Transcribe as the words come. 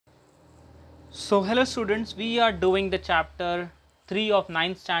So hello students, we are doing the chapter 3 of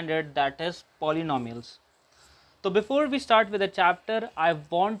ninth standard, that is polynomials. So before we start with the chapter, I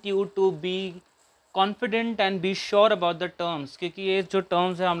want you to be confident and be sure about the terms, क्योंकि ये जो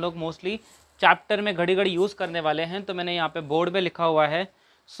terms है हम लोग mostly chapter में घड़ी घड़ी use करने वाले हैं. तो मैंने यहाँ पे board में लिखा हुआ है.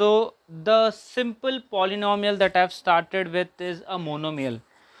 So the simple polynomial that I have started with is a monomial.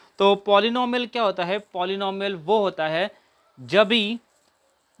 तो polynomial क्या होता है? Polynomial वो होता है जब भी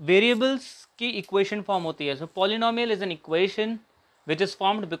वेरिएबल्स की इक्वेशन फॉर्म होती है. सो polynomial is an equation which is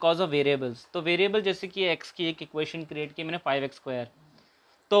formed because of variables. तो वेरिएबल जैसे कि एक्स की एक इक्वेशन क्रिएट की मैंने 5x²,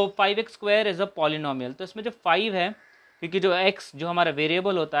 तो 5x² इज़ अ पॉलिनोमियल. तो इसमें जो 5 है, क्योंकि जो x जो हमारा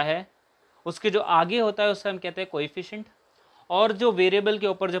वेरिएबल होता है उसके जो आगे होता है उसे हम कहते हैं कोएफिशिएंट, और जो वेरिएबल के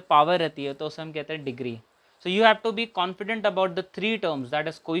ऊपर जो पावर रहती है तो उसे हम कहते हैं degree. So you have to be confident about the three terms, that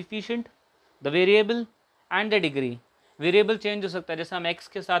is coefficient, the variable and the degree. Variable change हो सकता है, जैसे हम x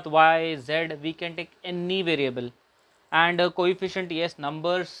के साथ y z we can take any variable, and coefficient yes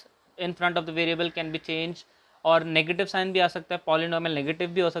numbers in front of the variable can be change, और negative sign भी आ सकता है. पॉलिनोमियल नेगेटिव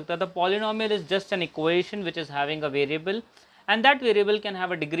भी हो सकता है. तो polynomial is just an equation which is having a variable, and that variable can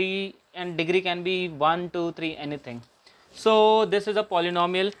have a degree, and degree can be 1 2 3 anything. So this is a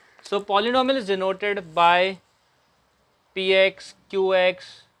polynomial. So polynomial is denoted by px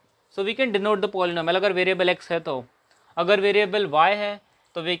qx. So we can denote the polynomial. अगर variable x है, तो अगर variable y है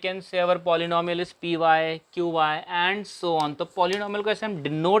तो we can say our polynomial is P Y Q Y and so on. तो polynomial को ऐसे हम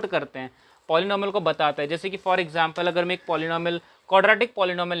डिनोट करते हैं, पॉलिनोमियल को बताता है. जैसे कि फॉर एग्जांपल अगर मैं एक पॉलिनोमियल क्वाड्रेटिक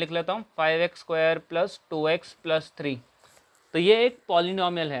पॉलिनोमियल लिख लेता हूँ 5x² + 2x + 3, तो ये एक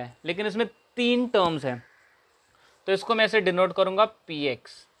पॉलिनोमियल है, लेकिन इसमें 3 टर्म्स हैं. तो इसको मैं ऐसे डिनोट करूँगा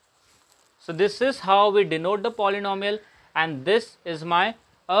px. So this is how we denote the polynomial, and this is my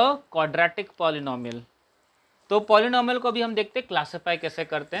a quadratic polynomial. तो पॉलिनोमियल को अभी हम देखते हैं क्लासीफाई कैसे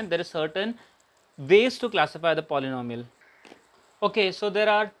करते हैं. There is certain ways to classify the polynomial. Okay, so there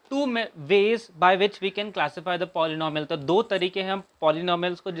are 2 veg by which we can classify the polynomial. तो 2 तरीके हैं हम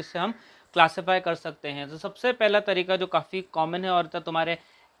पॉलिनोमियल्स को जिससे हम क्लासीफाई कर सकते हैं. तो सबसे पहला तरीका जो काफ़ी कॉमन है और तो तुम्हारे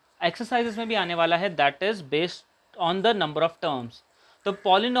एक्सरसाइजेस में भी आने वाला है, that is based on the number of terms. तो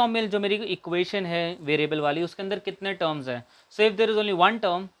पॉलिनोमियल जो मेरी इक्वेशन है वेरिएबल वाली, उसके अंदर कितने टर्म्स हैं. So if there is only 1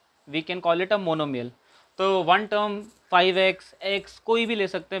 term we can call it a monomial. तो 1 टर्म 5x x कोई भी ले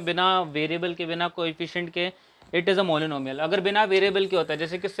सकते हैं बिना वेरिएबल के, बिना कोएफिशिएंट के, इट इज़ अ मोनोमियल. अगर बिना वेरिएबल के होता है,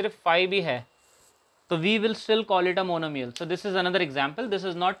 जैसे कि सिर्फ 5 ही है, तो we will still call it a monomial. So this is another example. This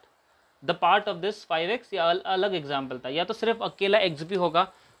is not the part of this 5x, या अलग एग्जाम्पल था. या तो सिर्फ अकेला x भी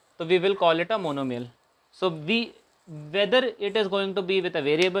होगा तो we will call it a monomial. So we whether it is going to be with a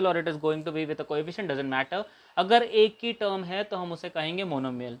variable और it is going to be with a coefficient doesn't matter. अगर एक ही टर्म है तो हम उसे कहेंगे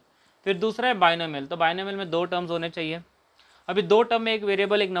मोनोमियल. फिर दूसरा है बाइनोमियल. तो बाइनोमियल में 2 टर्म्स होने चाहिए. अभी 2 टर्म में एक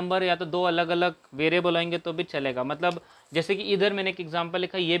वेरिएबल एक नंबर, या तो 2 अलग अलग वेरिएबल होंगे तो भी चलेगा. मतलब जैसे कि इधर मैंने एक एग्जांपल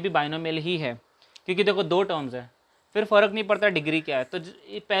लिखा, ये भी बाइनोमियल ही है, क्योंकि देखो 2 टर्म्स है, फिर फ़र्क नहीं पड़ता डिग्री क्या है. तो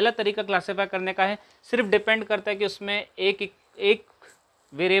पहला तरीका क्लासीफाई करने का है, सिर्फ डिपेंड करता है कि उसमें एक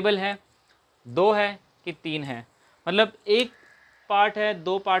वेरिएबल है, 2 है कि 3 है. मतलब एक पार्ट है,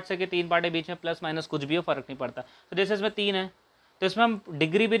 2 पार्ट्स है कि 3 पार्ट है, बीच में प्लस माइनस कुछ भी हो, फ़र्क नहीं पड़ता. तो जैसे इसमें 3 है तो इसमें हम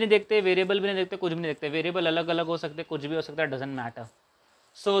डिग्री भी नहीं देखते, वेरिएबल भी नहीं देखते, कुछ भी नहीं देखते. वेरिएबल अलग अलग हो सकते, कुछ भी हो सकता है, doesn't matter.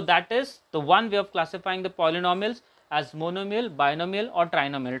 So that is the one way of classifying the polynomials as monomial, binomial और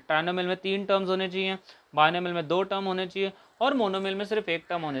ट्राइनोमियल. ट्राइनोमियल में 3 टर्म्स होने चाहिए, बाइनोमियल में 2 टर्म होने चाहिए, और मोनोमियल में सिर्फ 1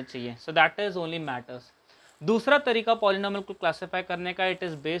 टर्म होने चाहिए. So that is only matters. दूसरा तरीका पॉलिनोमियल को क्लासीफाई करने का, it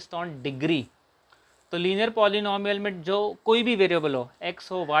is based on degree. तो लीनियर पॉलिनोमियल में जो कोई भी वेरिएबल हो,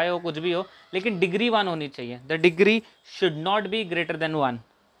 x हो y हो कुछ भी हो, लेकिन डिग्री 1 होनी चाहिए. The degree should not be greater than 1.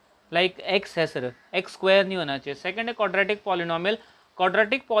 Like x है, सिर्फ x² नहीं होना चाहिए. सेकंड है क्वाड्रेटिक पॉलिनोमियल.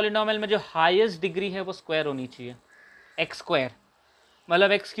 क्वाड्रेटिक पॉलिनोमियल में जो हाईएस्ट डिग्री है वो स्क्वायर होनी चाहिए, x².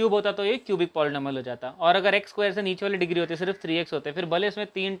 मतलब x³ होता तो ये क्यूबिक पॉलिनोमियल हो जाता. और अगर x² से नीचे वाली डिग्री होती है, सिर्फ 3x होते, फिर भले इसमें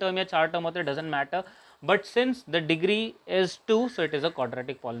 3 टर्म या 4 टर्म होते, doesn't matter, but since the degree is 2 so it is a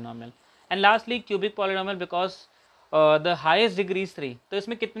quadratic polynomial. And lastly cubic polynomial, because the highest degree is 3. तो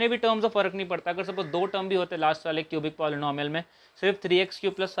इसमें कितने भी टर्म्स का फर्क नहीं पड़ता. अगर सपोज 2 टर्म भी होते लास्ट वाले क्यूबिक पॉलिनोमियल में, सिर्फ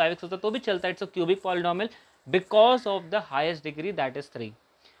 3x³ + 5x होता तो भी चलता. It's a cubic polynomial because of the highest degree that is 3.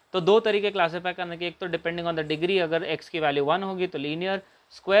 तो 2 तरीके क्लासीफाई करने के, एक तो डिपेंडिंग ऑन द डिग्री, अगर x की वैल्यू 1 होगी तो लीनियर,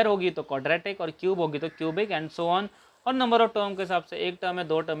 स्क्वायर होगी तो क्वाड्रेटिक, और क्यूब होगी तो क्यूबिक, एंड सो ऑन. और नंबर ऑफ टर्म के हिसाब से 1 टर्म है,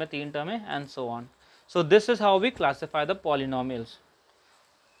 2 टर्म है, 3 टर्म है, and so on. So this is how we classify the polynomials.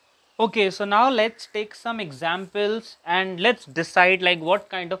 Okay, so now let's take some examples and let's decide like what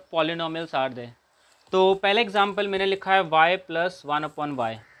kind of polynomials are there. तो पहला example मैंने लिखा है y +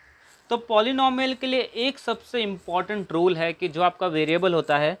 1/y. तो polynomial के लिए एक सबसे इम्पॉर्टेंट रूल है कि जो आपका वेरिएबल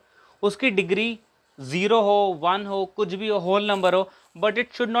होता है उसकी डिग्री 0 हो, 1 हो, कुछ भी हो, होल नंबर हो, but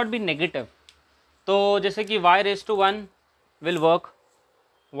it should not be negative. तो जैसे कि y raise to 1 will work,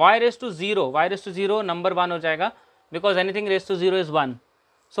 y raise to 0 number 1 हो जाएगा, because anything raise to 0 is 1।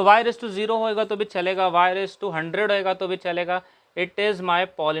 So y raise to 0 होएगा तो भी चलेगा, y रेज टू 100 होएगा तो भी चलेगा, it is my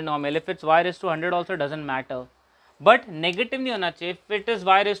polynomial. If it's y raise to 100 also doesn't matter, but negative नहीं होना चाहिए। If it is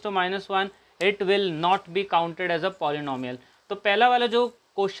y raise to -1 it will not be counted as a polynomial. तो पहला वाला जो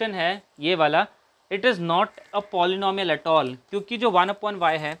क्वेश्चन है ये वाला, it is not a polynomial at all, क्योंकि जो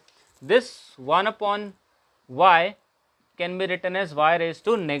 1/y है, this 1/y can be written as y raised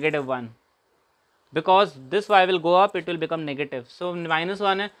to -1, because this y will go up, it will become negative, so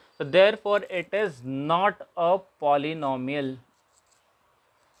 -1 है, so therefore it is not a polynomial.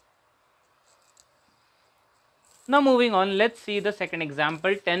 Now moving on, let's see the second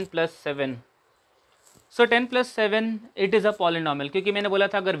example, 10 plus 7. So 10 plus 7 it is a polynomial, क्योंकि मैंने बोला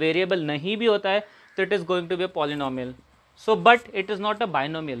था अगर variable नहीं भी होता है तो it is going to be a polynomial. So but it is not a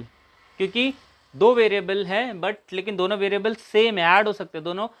binomial, क्योंकि दो वेरिएबल है बट लेकिन दोनों वेरिएबल सेम ऐड हो सकते हैं,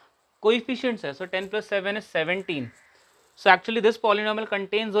 दोनों कोएफिशिएंट्स है। सो 10 plus 7 is 17. So actually this polynomial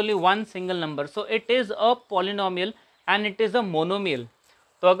contains only one single number, so it is a polynomial and it is a monomial.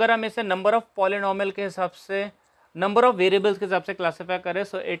 तो अगर हम इसे नंबर ऑफ पॉलिनॉमियल के हिसाब से, नंबर ऑफ वेरिएबल्स के हिसाब से क्लासीफाई करें,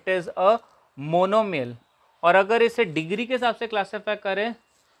 so it is a monomial. और अगर इसे डिग्री के हिसाब से क्लासीफाई करें,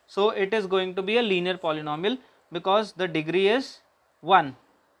 so it is going to be a linear polynomial, because the degree is 1,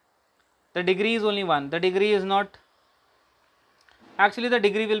 the degree is only 1, the degree is not, actually the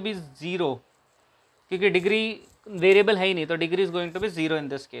degree will be 0, क्योंकि degree variable है ही नहीं, तो degree is going to be 0 in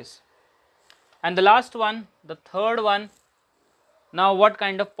this case. And the last one, the third one, now what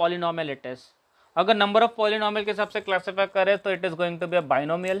kind of polynomial it is. अगर number of polynomial के हिसाब से classify करें तो it is going to be a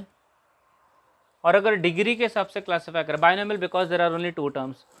binomial, और अगर degree के हिसाब से क्लासीफाई करें, binomial because there are only 2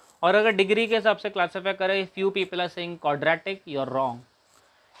 terms, और अगर डिग्री के हिसाब से क्लासीफाई करें, few people are saying quadratic, you are wrong,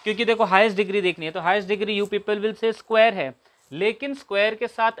 क्योंकि देखो हाईएस्ट डिग्री देखनी है तो highest degree you people will say square है, लेकिन स्क्वायर के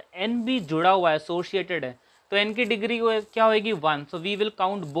साथ n भी जुड़ा हुआ है, एसोसिएटेड है, तो n की डिग्री क्या होगी 1, so we will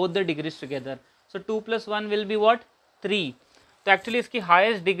count both the degrees together, so 2 + 1 will be what 3। तो एक्चुअली इसकी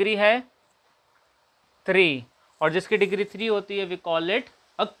हाईएस्ट डिग्री है 3, और जिसकी डिग्री 3 होती है we call it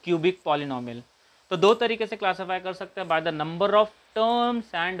a cubic polynomial. तो दो तरीके से क्लासीफाई कर सकते हैं, by the number of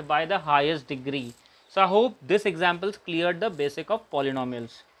terms and by the highest degree. So I hope this examples clear the basic of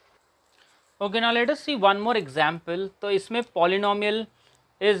polynomials. Okay, now let us C one more example. तो इसमें polynomial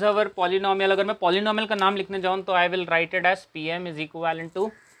is our polynomial, अगर मैं polynomial का नाम लिखने जाऊँ तो I will write it as PM is equivalent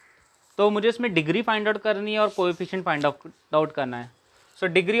to, तो मुझे इसमें डिग्री फाइंड आउट करनी है और कोएफिशिएंट फाइंड आउट करना है। So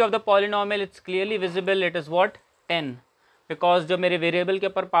degree of the polynomial it's clearly visible, it is what 10, because जो मेरे वेरिएबल के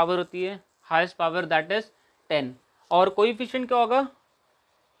ऊपर पावर होती है, हाईएस्ट पावर दैट इज 10, और कोएफिशिएंट क्या होगा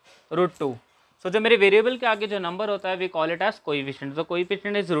 √2। सो जो मेरे वेरिएबल के आगे जो नंबर होता है we call it as coefficient, so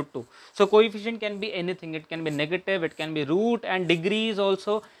coefficient is √2। So coefficient can be anything, it can be negative, it can be root, and degree is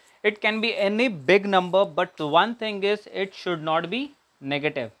also, it can be any big number, but one thing is it should not be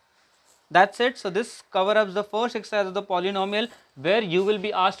negative. That's it. So this cover up the first exercise of the polynomial, where you will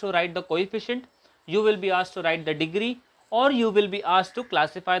be asked to write the coefficient, you will be asked to write the degree, or you will be asked to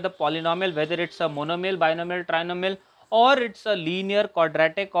classify the polynomial, whether it's a monomial, binomial, trinomial, or it's a linear,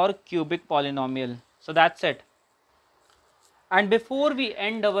 quadratic, or cubic polynomial. So that's it. And before we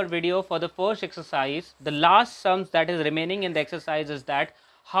end our video for the first exercise, the last sums that is remaining in the exercise is that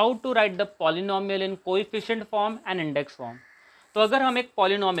how to write the polynomial in coefficient form and index form. तो अगर हम एक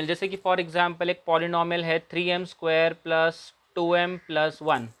polynomial, जैसे कि for example एक polynomial है 3m² + 2m +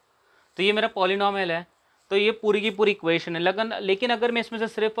 1, तो ये मेरा पॉलिनॉमियल है, तो ये पूरी की पूरी इक्वेशन है। लेकिन अगर मैं इसमें से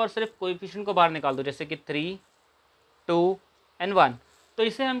सिर्फ और सिर्फ कोएफिशिएंट को बाहर निकाल दूँ, जैसे कि 3, 2 and 1, तो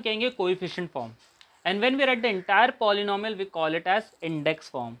इसे हम कहेंगे coefficient form. And when we write the entire polynomial we call it as index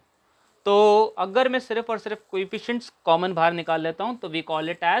form. तो अगर मैं सिर्फ और सिर्फ कोएफिशिएंट्स कॉमन बाहर निकाल लेता हूँ तो we call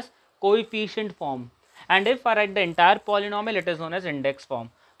it as coefficient form, and if I right the entire polynomial it is known as index form.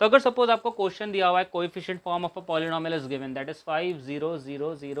 तो अगर सपोज आपको क्वेश्चन दिया हुआ है coefficient form of a polynomial is given, that is 5, 0,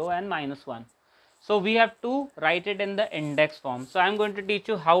 0, 0 and -1, so we have to write it in the index form. So I am going to teach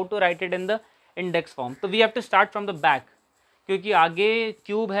you how to write it in the index form. तो we have to start from the back, क्योंकि आगे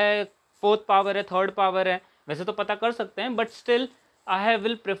cube है, 4th power है, 3rd power है, वैसे तो पता कर सकते हैं, but still I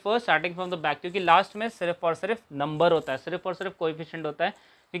will prefer starting from the back, क्योंकि लास्ट में सिर्फ और सिर्फ नंबर होता है, सिर्फ और सिर्फ कोएफिशिएंट होता है,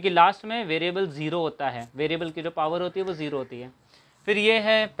 क्योंकि लास्ट में वेरिएबल 0 होता है, वेरिएबल की जो पावर होती है वो 0 होती है। फिर ये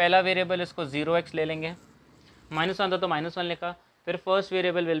है पहला वेरिएबल, इसको 0x ले लेंगे, -1 था तो -1 लिखा, फिर first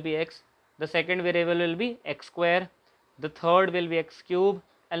variable will be x, the second variable will be x², the third will be x³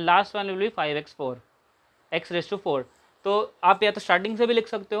 and last one will be 5x4, x raised to 4। तो आप या तो स्टार्टिंग से भी लिख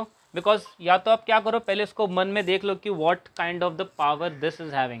सकते हो, बिकॉज या तो आप क्या करो, पहले इसको मन में देख लो कि what kind of the power this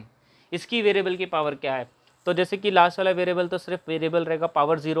is having, इसकी वेरिएबल की पावर क्या है। तो जैसे कि लास्ट वाला वेरिएबल तो सिर्फ वेरिएबल रहेगा,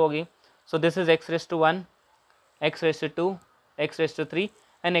 पावर 0 होगी। So this is x raise to 1, x raise to 2, x raise to 3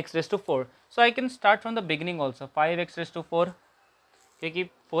 and x raise to 4। So I can start from the beginning also, 5x raise to 4 क्योंकि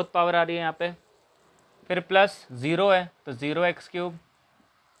fourth power आ रही है यहाँ पे, फिर plus 0 है तो 0x cube,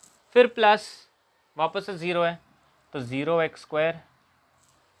 फिर plus वापस से 0 है तो 0x स्क्वायर,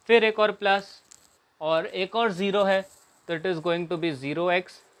 फिर एक और प्लस और एक और 0 है तो it is going to be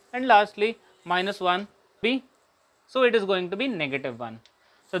 0x and lastly -1 B, so it is going to be -1.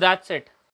 So that's it.